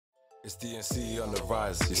It's D&C on the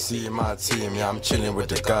rise. You see my team, yeah, I'm chilling with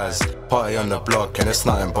the guys. Party on the block and it's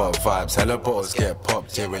nothing but vibes. Hella bottles get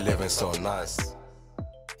popped, yeah, we're living so nice.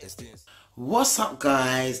 What's up,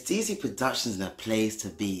 guys? D&C Productions in a place to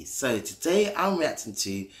be. So today I'm reacting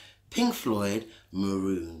to Pink Floyd,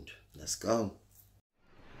 Marooned. Let's go.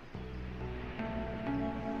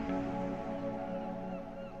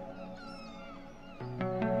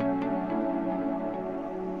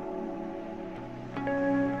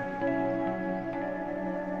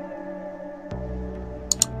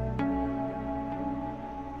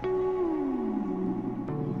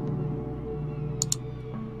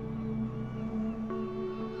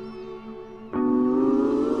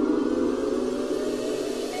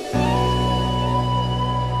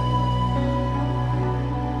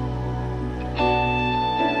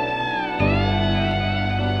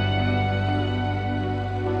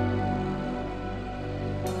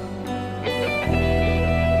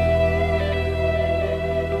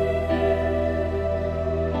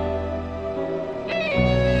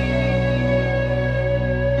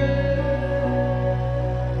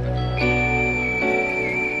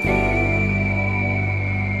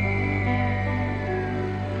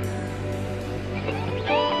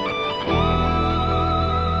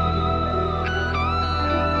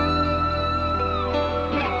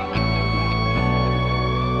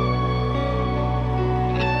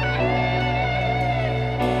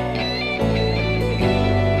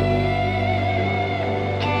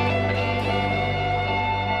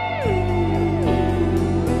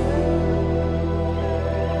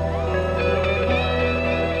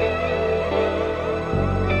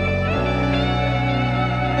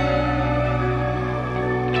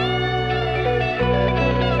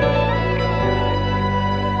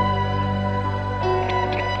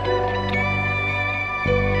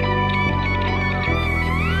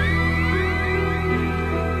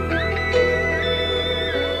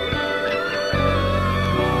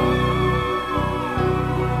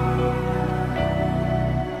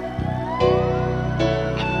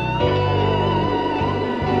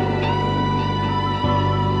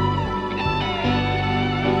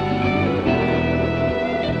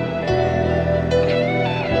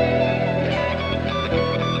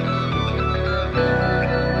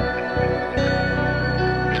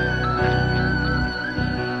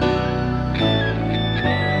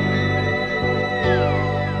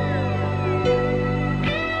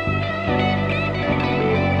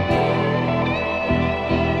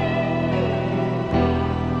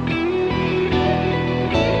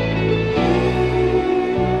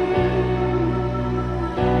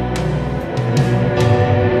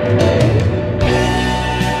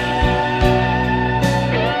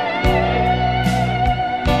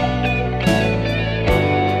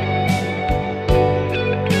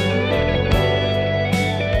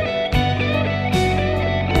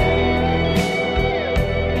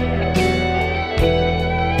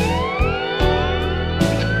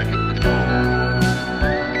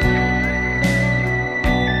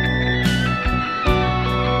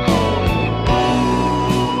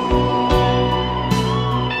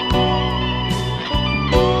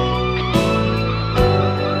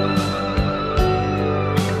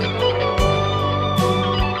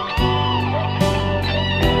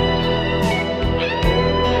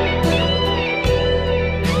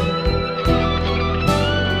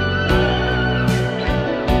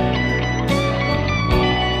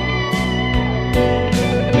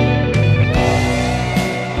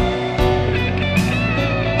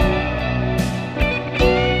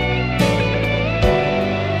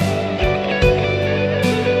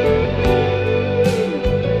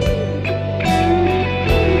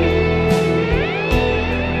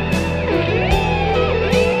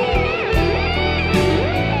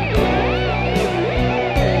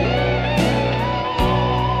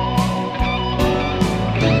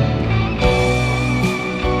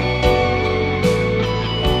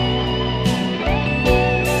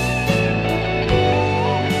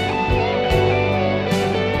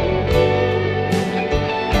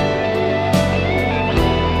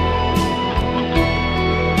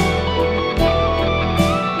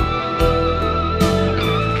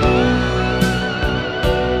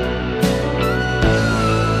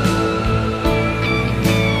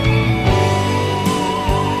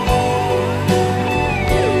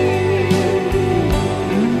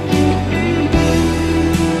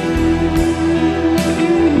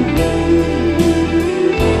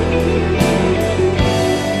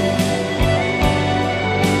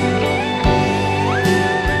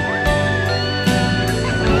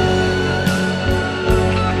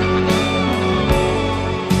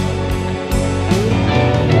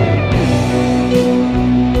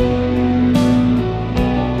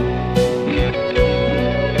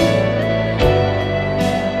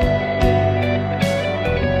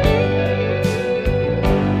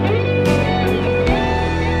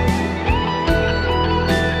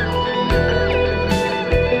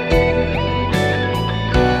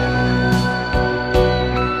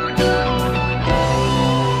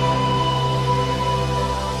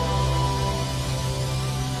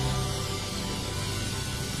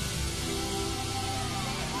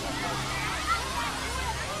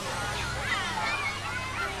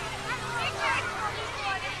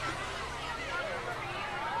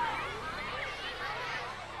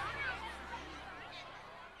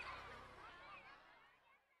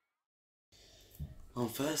 On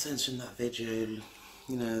first entering that video,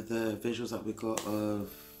 you know, the visuals that we got of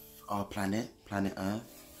our planet Earth.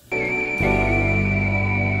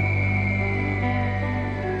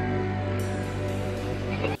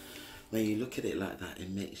 When you look at it like that, it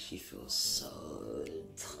makes you feel so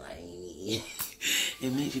tiny.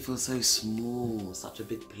 It makes you feel so small. Such a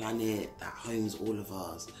big planet that homes all of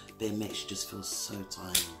us, but it makes you just feel so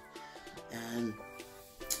tiny. And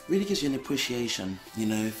really gives you an appreciation, you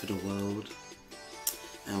know, for the world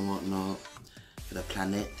and whatnot, for the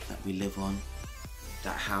planet that we live on,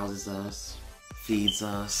 that houses us, feeds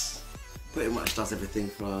us, pretty much does everything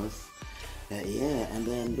for us. Yeah, and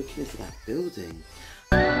then looking into that building.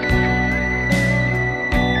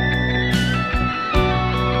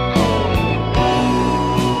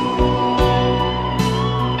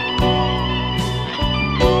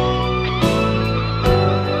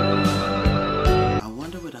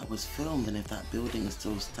 Filmed and if that building is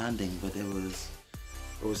still standing, but it was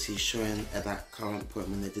obviously showing at that current point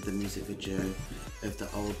when they did the music video of the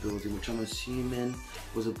old building, which I'm assuming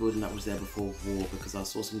was a building that was there before war, because I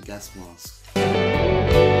saw some gas masks.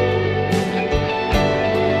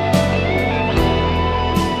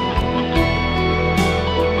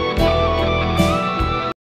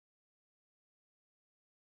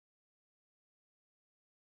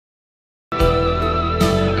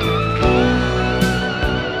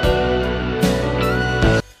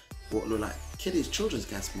 Like kiddies, children's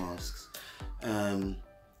gas masks.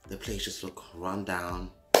 The place just look run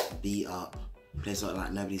down, beat up. The place look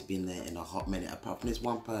like nobody's been there in a hot minute, apart from this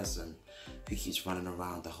one person who keeps running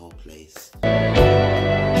around the whole place.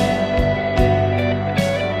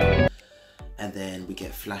 And then we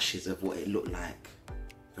get flashes of what it looked like.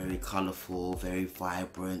 Very colourful, very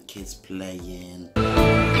vibrant, kids playing.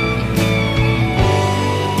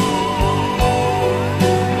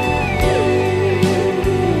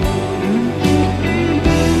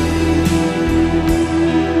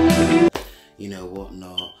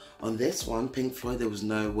 On this one, Pink Floyd, there was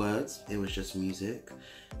no words, it was just music.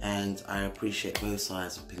 And I appreciate both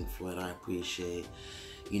sides of Pink Floyd. I appreciate,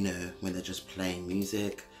 you know, when they're just playing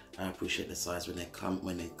music. I appreciate the sides when they come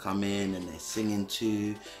in and they're singing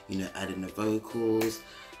too, you know, adding the vocals.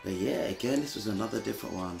 But yeah, again, this was another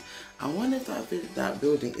different one. I wonder if that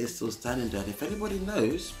building is still standing there. If anybody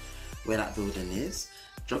knows where that building is,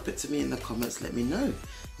 drop it to me in the comments, let me know.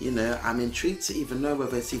 You know, I'm intrigued to even know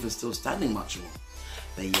whether it's even still standing much more.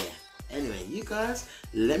 But yeah, anyway, you guys,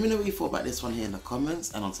 let me know what you thought about this one here in the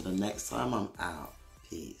comments, and until the next time, I'm out.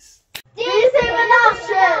 Peace. D&C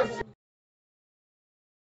Productions!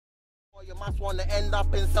 You must want to end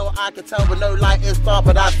up in, so I can tell with no light is dark,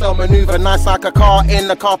 but I still maneuver nice like a car in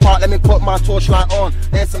the car park. Let me put my torchlight on.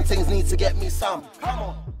 There's some things need to get me some. Come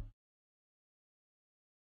on.